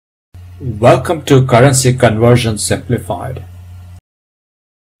Welcome to Currency Conversion Simplified.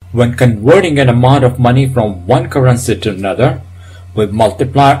 When converting an amount of money from one currency to another, we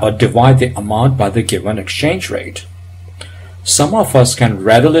multiply or divide the amount by the given exchange rate. Some of us can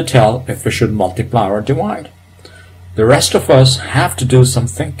readily tell if we should multiply or divide. The rest of us have to do some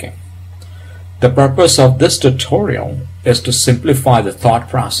thinking. The purpose of this tutorial is to simplify the thought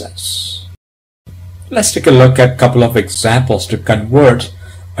process. Let's take a look at a couple of examples to convert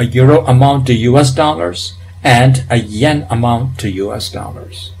a euro amount to US dollars and a yen amount to US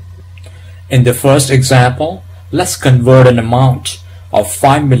dollars. In the first example, let's convert an amount of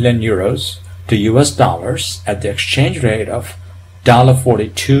 5 million euros to US dollars at the exchange rate of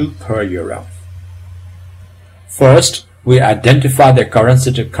 $1.42 per euro. First, we identify the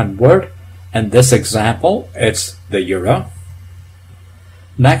currency to convert. In this example, it's the euro.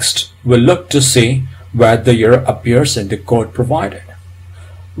 Next, we look to see where the euro appears in the code provided.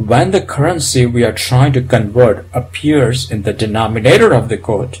 When the currency we are trying to convert appears in the denominator of the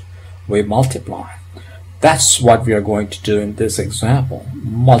code, we multiply. That's what we are going to do in this example,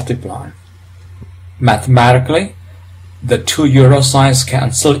 multiply. Mathematically, the two euro signs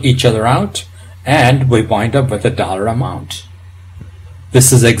cancel each other out and we wind up with a dollar amount.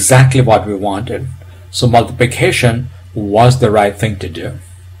 This is exactly what we wanted, so multiplication was the right thing to do.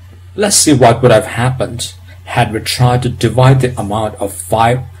 Let's see what would have happened had we tried to divide the amount of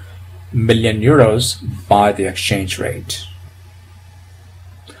 5 million euros by the exchange rate.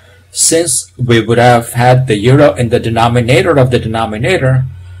 Since we would have had the euro in the denominator of the denominator,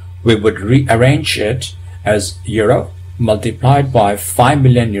 we would rearrange it as euro multiplied by 5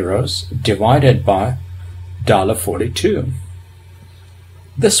 million euros divided by $1.42.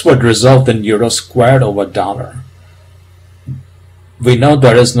 This would result in euro squared over dollar. We know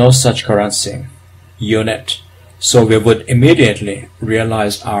there is no such currency unit, so we would immediately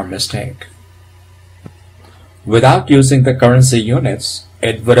realize our mistake. Without using the currency units,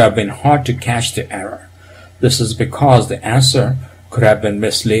 it would have been hard to catch the error. This is because the answer could have been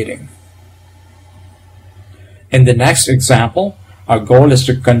misleading. In the next example, our goal is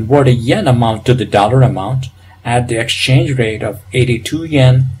to convert a yen amount to the dollar amount at the exchange rate of 82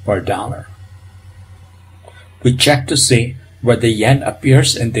 yen per dollar. We check to see where the yen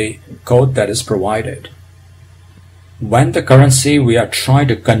appears in the code that is provided. When the currency we are trying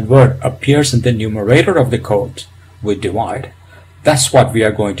to convert appears in the numerator of the code, we divide. That's what we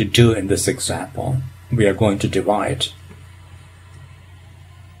are going to do in this example. We are going to divide.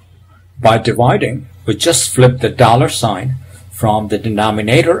 By dividing, we just flip the dollar sign from the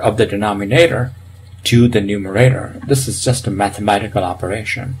denominator of the denominator to the numerator. This is just a mathematical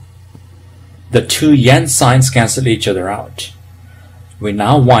operation. The two yen signs cancel each other out. We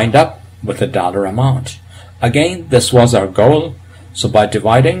now wind up with a dollar amount. Again, this was our goal, so by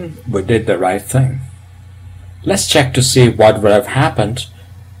dividing, we did the right thing. Let's check to see what would have happened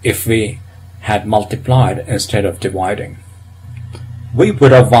if we had multiplied instead of dividing. We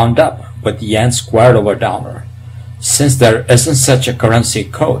would have wound up with yen squared over dollar. Since there isn't such a currency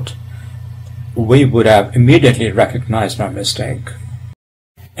code, we would have immediately recognized our mistake.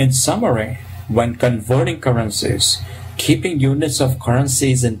 In summary, when converting currencies, keeping units of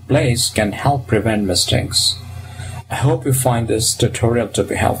currencies in place can help prevent mistakes. I hope you find this tutorial to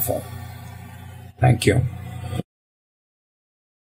be helpful. Thank you.